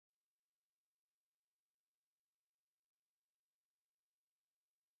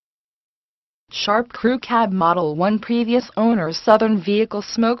Sharp Crew Cab Model 1 Previous Owner Southern Vehicle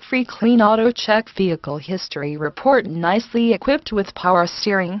Smoke-Free Clean AutoCheck Vehicle History Report Nicely equipped with power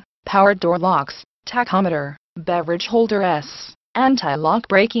steering, power door locks, tachometer, beverage holder S, anti-lock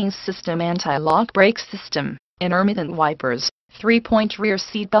braking system, anti-lock brake system, intermittent wipers, 3-point rear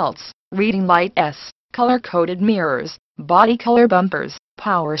seat belts, reading light S, color-coded mirrors, body color bumpers,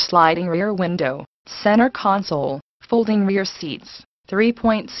 power sliding rear window, center console, folding rear seats,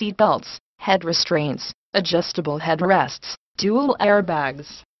 3-point seat belts, head restraints, adjustable headrests, dual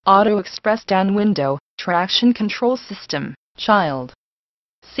airbags, auto express down window, traction control system, child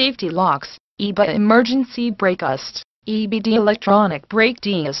safety locks, EBA emergency brake Asst, EBD electronic brake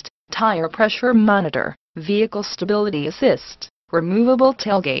Dist, tire pressure monitor, vehicle stability assist, removable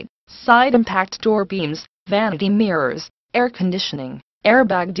tailgate, side impact door beams, vanity mirrors, air conditioning,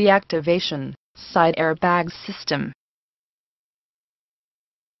 airbag deactivation, side airbag system,